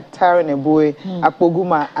players like Tyron Eboe,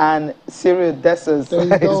 Akpoguma, and Cyril Dessers.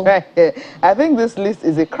 I think this list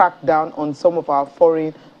is a crackdown on some of our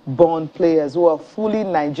foreign-born players who are fully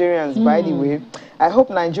Nigerians, by the way. I hope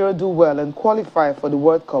Nigeria do well and qualify for the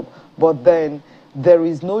World Cup, but then there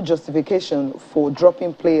is no justification for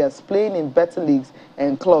dropping players playing in better leagues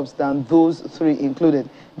and clubs than those 3 included.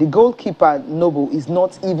 The goalkeeper, Noble, is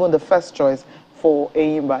not even the first choice for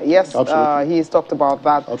Eyimba. Yes, he has talked about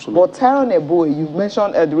that. Absolutely. But Tyron Eboe, you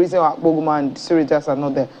mentioned the reason why Boguma and Siritas are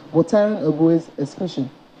not there. But Tyron Eboe's exclusion.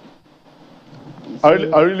 I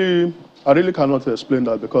really cannot explain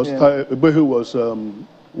that because Eboe was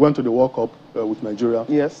went to the World Cup with Nigeria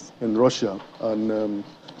in Russia, and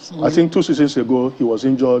I think 2 seasons ago he was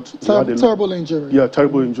injured. Terrible injury. Yeah,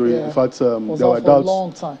 terrible injury. In fact, there were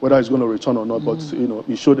doubts whether he's going to return or not. But you know,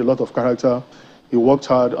 he showed a lot of character. He worked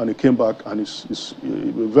hard and he came back and he's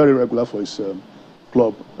very regular for his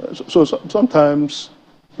club. So sometimes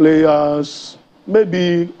players,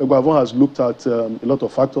 maybe Eguavoen has looked at a lot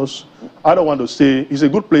of factors. I don't want to say he's a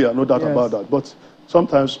good player, no doubt about that. But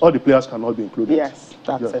sometimes all the players cannot be included. Yes,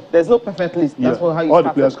 that's it. There's no perfect list. That's how you all the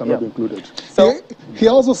players cannot be included. So he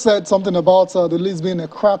also said something about the list being a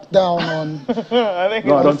crackdown on I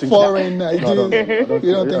don't think foreign. So.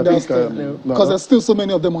 You don't think that's because there's still so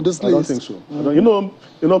many of them on this list. I don't think so.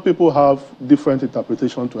 You know, people have different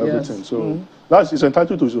interpretation to everything. So he's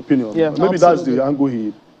entitled to his opinion. Yeah, maybe that's the angle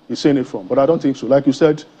he's saying it from. But I don't think so. Like you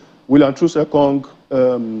said, William Troost-Ekong,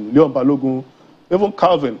 Leon Balogun, even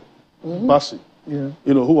Calvin Bassey. You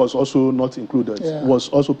know, who was also not included, was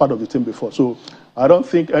also part of the team before. So I don't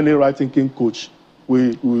think any right-thinking coach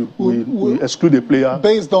will exclude a player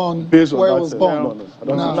based on where he was born. I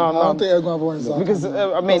don't think Eguavoen is because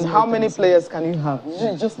I mean, how many players can you have?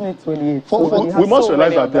 You just need 28. We must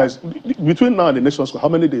realize that there's between now and the Nations Cup, how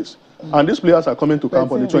many days? And these players are coming to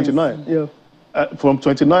camp on the 29th. From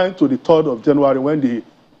 29th to the 3rd of January, when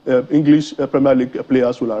the English Premier League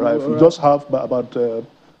players will arrive, we just have about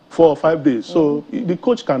 4 or 5 days. So the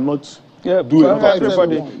coach cannot do it for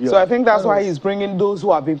everybody. So I think that's why he's bringing those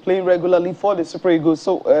who have been playing regularly for the Super Eagles.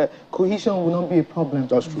 So cohesion will not be a problem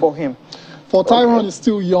for him. For Tyron, is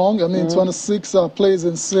still young. I mean, 26, plays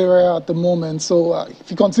in Syria at the moment. So if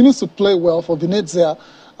he continues to play well for Venezia,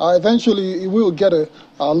 eventually he will get a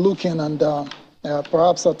look in and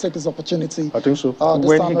perhaps take his opportunity. I think so.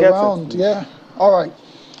 This time around. Yeah. All right.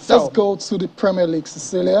 Let's go to the Premier League,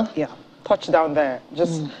 Cecilia. Yeah. Touchdown there.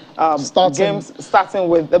 Just games starting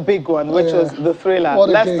with the big one, which was the thriller.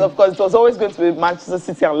 Leicester, of course, it was always going to be Manchester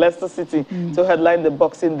City and Leicester City to headline the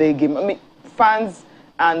Boxing Day game. I mean, fans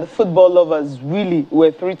and football lovers really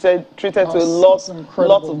were treated to a lot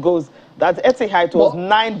of goals. That Etihad, it was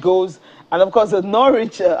 9 goals. And of course,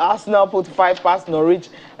 Norwich, Arsenal put 5 past Norwich.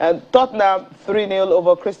 Tottenham 3-0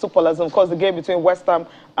 over Crystal Palace. And of course, the game between West Ham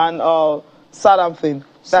and Southampton,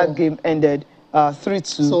 that game ended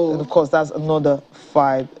 3-2, and of course that's another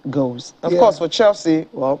 5 goals. Of course for Chelsea,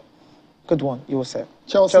 well, good one, you will say.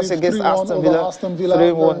 Chelsea against Aston Villa,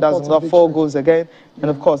 3-1, that's another 4 goals again. And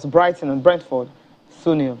of course Brighton and Brentford,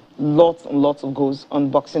 2-0. Lots and lots of goals on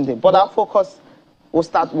Boxing Day. But our focus will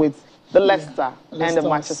start with the Leicester and the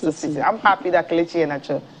Manchester City. I'm happy that Kelechi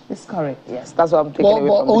Iheanacho is correct. Yes, that's what I'm taking away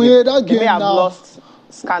from the game. That game may have lost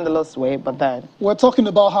scandalous way, but then we're talking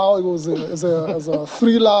about how it was a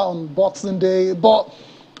thriller on Boxing Day, but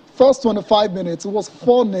first 25 minutes it was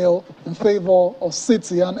 4-0 in favor of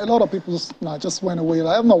City, and a lot of people just went away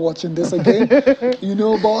like, I'm not watching this again.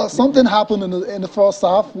 But something happened in the first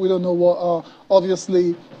half. We don't know what.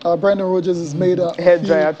 Obviously Brendan Rodgers has made a hair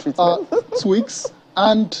dryer tweaks,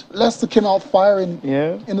 And Leicester came out firing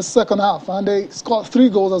in the second half, and they scored 3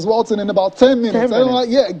 goals as well in about 10 minutes. And I'm like,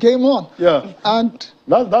 yeah, game on. Yeah. And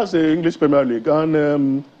that's the English Premier League.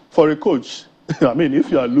 And for a coach, I mean, if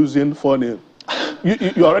you are losing 4-0,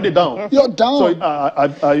 you're already down. You're down. So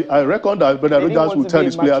I reckon that Brother Rogers will tell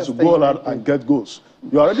his players to go out and get goals.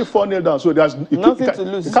 You're already 4-0 down, so there's nothing to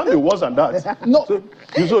lose. It can't be worse than that. No. So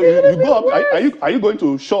you go up. Are you going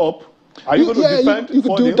to show up? Are you going to defend? You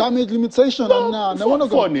could do damage limitation. No,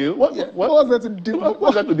 4-0. What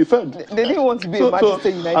was that to defend? They didn't want to be a Manchester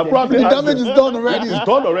United. The damage is done already. It's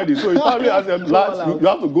done already. So it probably has them lads. You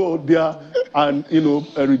have to go there and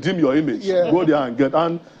redeem your image. Go there and get.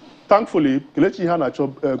 And thankfully, Kelechi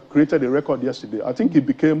Iheanacho created a record yesterday. I think he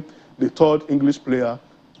became the 3rd English player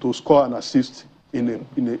to score an assist in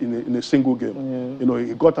a single game.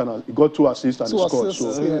 He got 2 assists and 2 scored.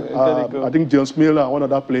 So I think James Miller and one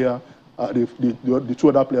other player, the 2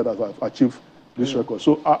 other players that have achieved this record.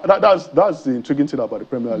 So that's the intriguing thing about the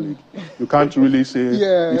Premier League. You can't really say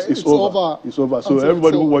it's over. It's over. So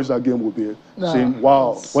everybody who watched that game will be saying,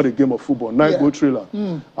 "Wow, what a game of football! 9-goal thriller."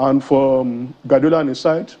 And for Guardiola and his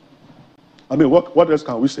side, I mean, what else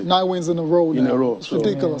can we say? 9 wins in a row. In a row. It's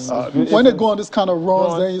ridiculous. When they go on this kind of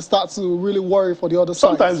runs, then you start to really worry for the other side.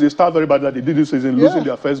 Sometimes they start very bad, like they did this season, losing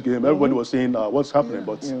their first game. Everybody was saying, what's happening?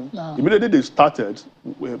 But immediately they started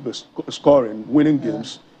scoring, winning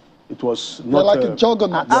games, it was not... They're like a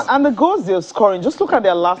juggernaut. And the goals they're scoring, just look at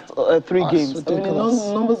their last 3 games. I mean,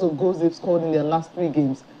 the numbers of goals they've scored in their last 3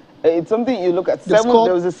 games. It's something you look at. There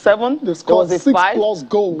was a 7. They scored there was a 6+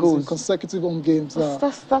 goals in consecutive home games.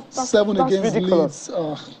 7 against ridiculous.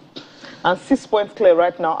 Leeds. And 6 points clear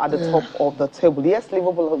right now at the top of the table. Yes,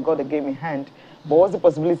 Liverpool have got a game in hand, but what's the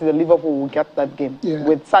possibility that Liverpool will get that game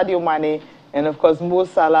with Sadio Mane and of course Mo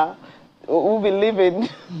Salah, who will be leaving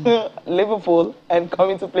Liverpool and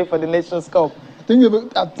coming to play for the Nations Cup? I think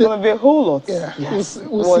it's going to be a whole lot. Yeah, we'll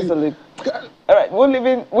see. All right, we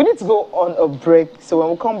need to go on a break. So when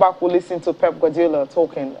we come back, we'll listen to Pep Guardiola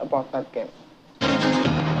talking about that game.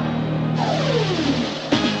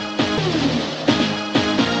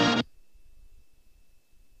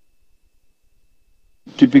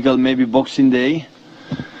 Typical maybe Boxing Day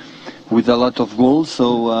with a lot of goals.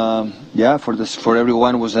 So for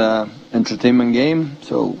everyone was a entertainment game.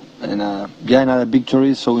 So another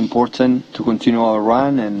victory is so important to continue our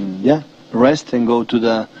run and rest and go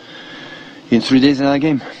to in 3 days another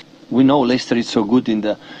game. We know Leicester is so good in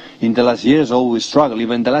the last years, always struggle.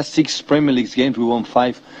 Even the last 6 Premier League games we won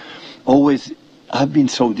 5, always have been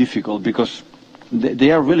so difficult because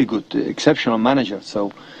they are really good, exceptional managers.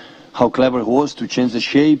 So how clever he was to change the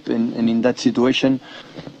shape and in that situation,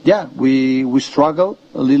 we struggle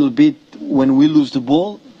a little bit when we lose the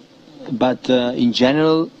ball, but in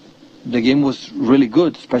general the game was really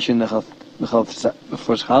good, especially in the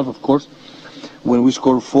first half, of course, when we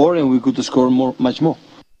scored 4 and we could score much more.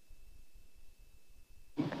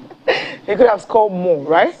 He could have scored more,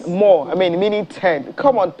 right? More. I mean, meaning 10.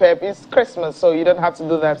 Come on, Pep. It's Christmas, so you don't have to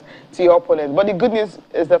do that to your opponent. But the good news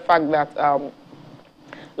is the fact that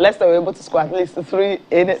Leicester were able to score at least 3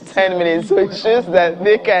 in 10 minutes, so it shows that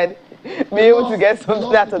they can be able to get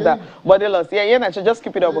something out of that. But they lost. Nacho, just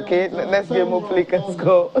keep it up, okay? Next game, hopefully, can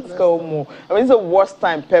score more. I mean, it's the worst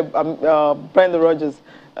time Pep, Brendan Rodgers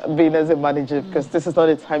being as a manager, because this is not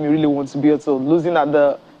the time you really want to be also losing at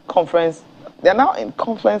the conference. They're now in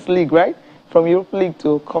Conference League, right? From Europe League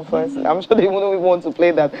to Conference. I'm sure they wouldn't want to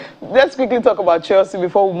play that. Let's quickly talk about Chelsea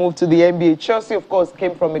before we move to the NBA. Chelsea, of course,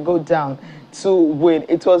 came from a goal down to win.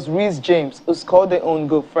 It was Reece James who scored their own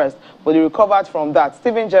goal first, but he recovered from that.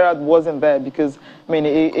 Steven Gerrard wasn't there because, I mean,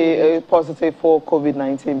 a positive for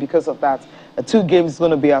COVID-19 because of that. 2 games is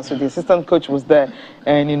going to be out, so the assistant coach was there,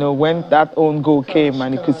 and when that own goal came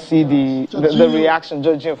and you could see the reaction,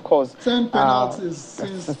 judging, of course. 10 penalties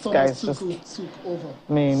since Thomas Tuchel took over.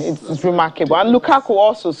 I mean, it's remarkable. And Lukaku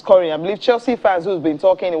also scoring. I believe Chelsea fans who's been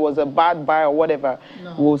talking it was a bad buy or whatever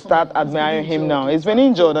will start admiring him now. He's been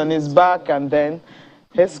injured and he's back, and then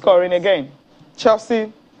he's scoring again.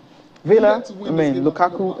 Chelsea, Villa, I mean,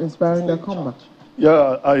 Lukaku inspiring their comeback.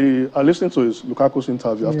 Yeah, I listened to Lukaku's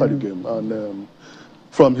interview after the game, and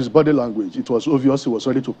from his body language, it was obvious he was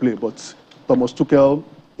ready to play. But Thomas Tuchel,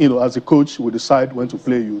 as a coach, will decide when to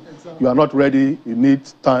play you. Exactly. You are not ready. You need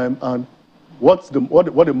time. And what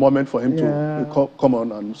a moment for him to come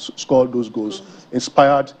on and score those goals.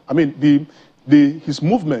 Inspired. I mean, his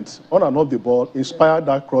movement on and off the ball inspired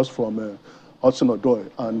that cross from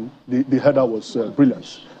Hudson-Odoi, and the header was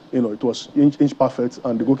brilliant. you know, it was inch perfect,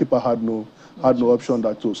 and the goalkeeper had no option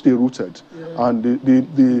that to stay rooted. Yeah. And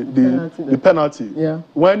the penalty. Yeah.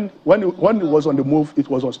 When it was on the move, it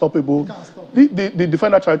was unstoppable. The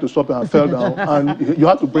defender tried to stop it and fell down, and you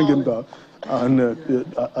had to bring him down. And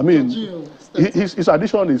I mean, his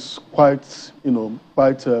addition is quite, you know,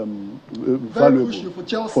 quite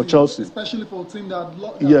valuable for Chelsea, especially for a team that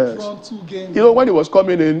drawn 2 games. You know, when he was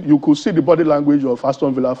coming in, you could see the body language of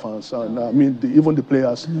Aston Villa fans, and I mean, even the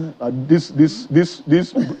players.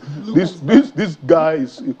 This guy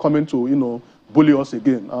is coming to, you know, bully us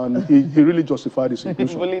again, and he really justified his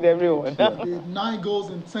inclusion. He bullied everyone. Yeah. 9 goals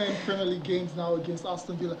in 10 Premier League games now against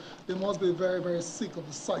Aston Villa. They must be very, very sick of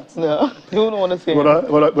the sight. No, you don't want to say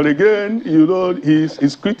but again, you know,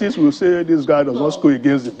 his critics will say this guy does not score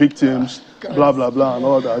against the big teams, blah, blah, blah, and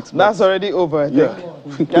all that. That's already over, I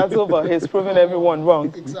think. That's over. He's proven everyone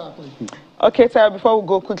wrong. Exactly. Okay, Tara, before we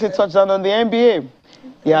go, quickly touch down on the NBA.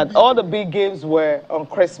 Yeah, all the big games were on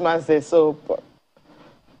Christmas Day, so...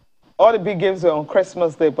 All the big games were on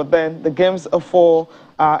Christmas Day, but then the games for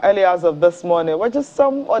early hours of this morning were just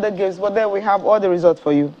some other games. But then we have all the results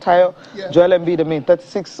for you. Tayo, Joel Embiid, I mean,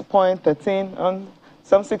 36 points, 13, and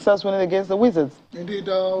some Sixers winning against the Wizards. Indeed,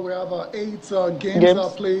 we have 8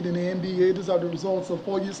 games played in the NBA. These are the results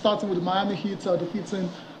for you, starting with the Miami Heat defeating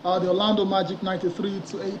the Orlando Magic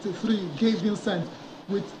 93-83. Gabe Vincent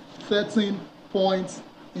with 13 points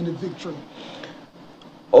in the victory.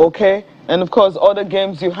 Okay, and of course, other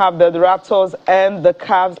games you have the Raptors and the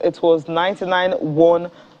Cavs. It was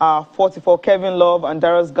 99-1-44. Kevin Love and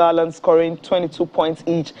Darius Garland scoring 22 points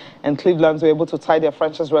each, and Cleveland were able to tie their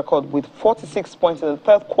franchise record with 46 points in the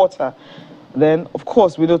third quarter. Then, of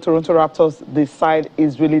course, we know Toronto Raptors, the side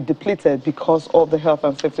is really depleted because of the health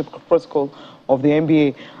and safety protocol of the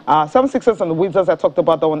NBA. Some Sixers and the Wizards, I talked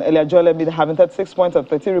about that one earlier. Joel Embiid having 36 points and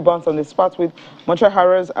 30 rebounds on the spot with Montreal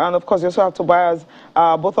Harris. And, of course, you also have Tobias,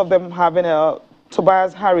 both of them having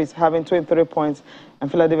Tobias Harris having 23 points. And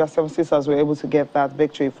Philadelphia 76ers were able to get that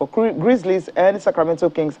victory. For Grizzlies and the Sacramento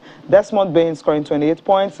Kings, Desmond Bain scoring 28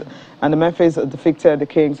 points. And the Memphis defeated the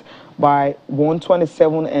Kings by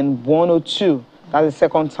 127 and 102. That's the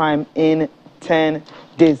second time in 10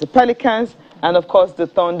 days. The Pelicans and, of course, the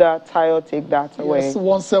Thunder, Tayo, take that away. Yes,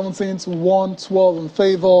 117-112 in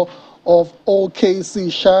favor of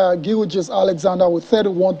OKC. Shai Gilgeous-Alexander with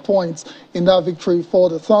 31 points in that victory for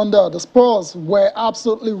the Thunder. The Spurs were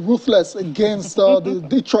absolutely ruthless against the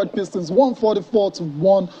Detroit Pistons,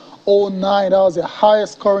 144-109. That was the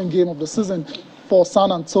highest scoring game of the season for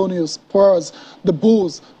San Antonio Spurs. The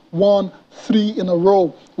Bulls won 3 in a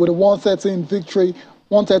row with a 113 victory.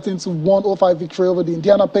 113-105 victory over the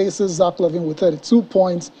Indiana Pacers. Zach LaVine with 32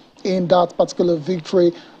 points in that particular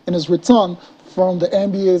victory. In his return from the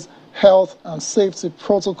NBA's health and safety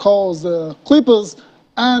protocols, the Clippers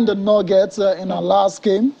and the Nuggets in our last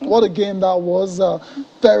game. What a game that was.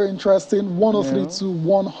 Very interesting.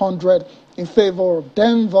 103-100 in favor of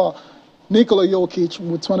Denver. Nikola Jokic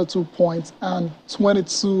with 22 points and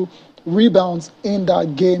 22 rebounds in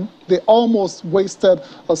that game. They almost wasted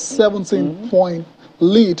a 17-point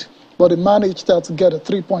lead, but they managed to get a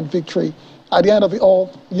 3-point victory. At the end of it all,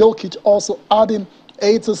 Jokic also adding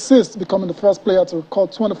 8 assists, becoming the first player to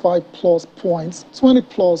record 25-plus points,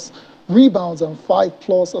 20-plus rebounds, and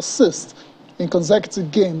 5-plus assists in consecutive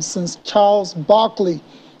games since Charles Barkley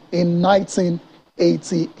in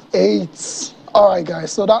 1988. All right,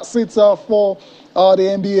 guys, so that's it for the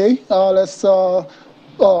NBA.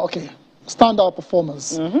 Okay, standout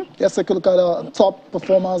performers. Let's take a look at the top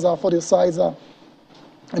performers for the sides.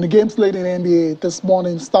 In the games played in the NBA this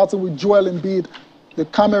morning, starting with Joel Embiid, the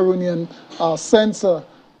Cameroonian center,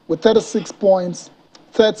 with 36 points,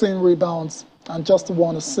 13 rebounds, and just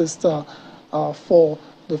 1 assist for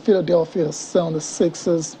the Philadelphia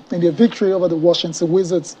 76ers in their victory over the Washington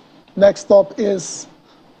Wizards. Next up is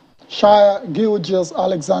Shai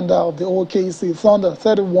Gilgeous-Alexander of the OKC Thunder,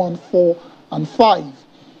 31-4-5.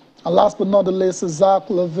 And last but not the least is Zach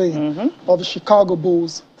LaVine of the Chicago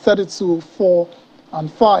Bulls, 32-4-5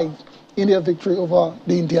 in their victory over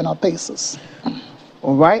the Indiana Pacers.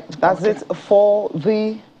 All right, that's it for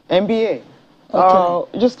the NBA.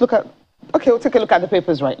 Okay. Just look at, we'll take a look at the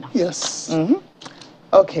papers right now. Yes.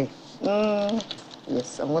 Okay.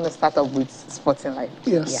 Yes, I'm going to start off with Sporting Life.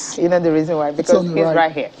 Yes. Yeah, you know the reason why? Because he's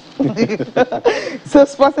right here. So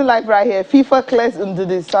Sporting Life right here. FIFA clears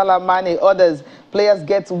Ndidi Salamane orders players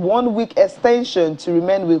get 1 week extension to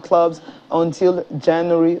remain with clubs until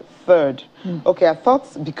January 3rd. Okay, I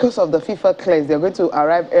thought because of the FIFA clears, they're going to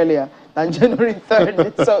arrive earlier than January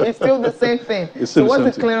 3rd. So it's still the same thing. So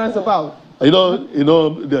what's the clearance about? You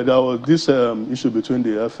know, there was this issue between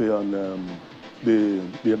the FA and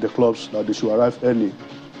the clubs that they should arrive earlier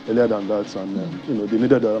than that, and you know, they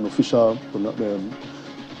needed an official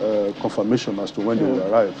confirmation as to when they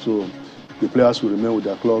will arrive. So the players will remain with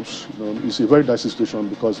their clubs. You know, it's a very dicey situation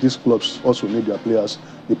because these clubs also need their players.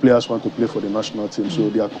 The players want to play for the national team, so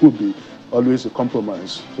there could be always a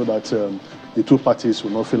compromise so that the two parties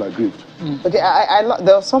will not feel aggrieved. Okay,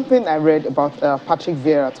 there was something I read about Patrick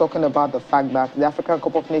Vieira talking about the fact that the African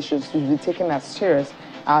Cup of Nations should be taken as serious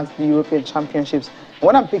as the European Championships.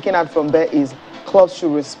 What I'm picking up from there is clubs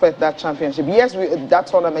should respect that championship. Yes, that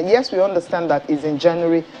tournament. Yes, we understand that is in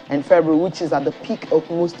January and February, which is at the peak of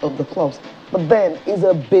most of the clubs. But then it's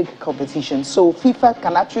a big competition, so FIFA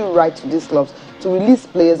can actually write to these clubs to release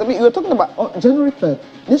players. I mean, you were talking about January 3rd.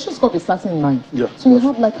 Nations Cup is starting 9th. Yeah. So you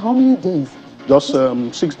have like how many days? Just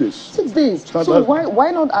 6 days. 6 days. So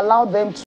why not allow them to